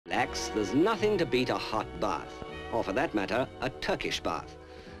Relax, there's nothing to beat a hot bath, or for that matter, a Turkish bath.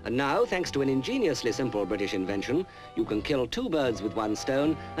 And now, thanks to an ingeniously simple British invention, you can kill two birds with one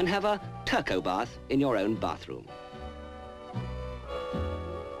stone and have a Turco bath in your own bathroom.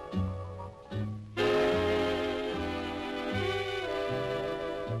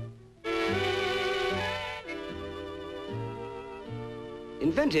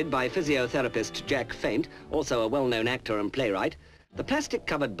 Invented by physiotherapist Jack Faint, also a well-known actor and playwright, the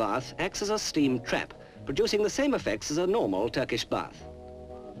plastic-covered bath acts as a steam trap, producing the same effects as a normal Turkish bath.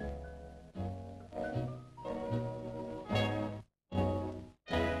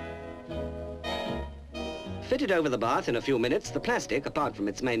 Fitted over the bath in a few minutes, the plastic, apart from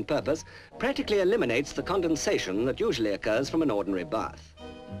its main purpose, practically eliminates the condensation that usually occurs from an ordinary bath.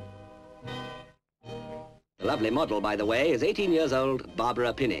 The lovely model, by the way, is 18 years old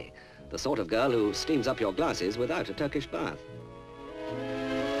Barbara Pinney, the sort of girl who steams up your glasses without a Turkish bath.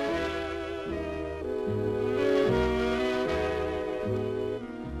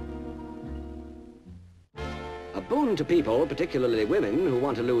 A boon to people, particularly women who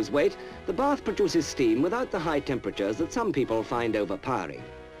want to lose weight, the bath produces steam without the high temperatures that some people find overpowering.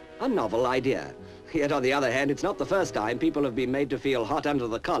 A novel idea. Yet on the other hand, it's not the first time people have been made to feel hot under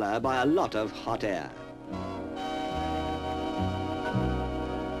the collar by a lot of hot air.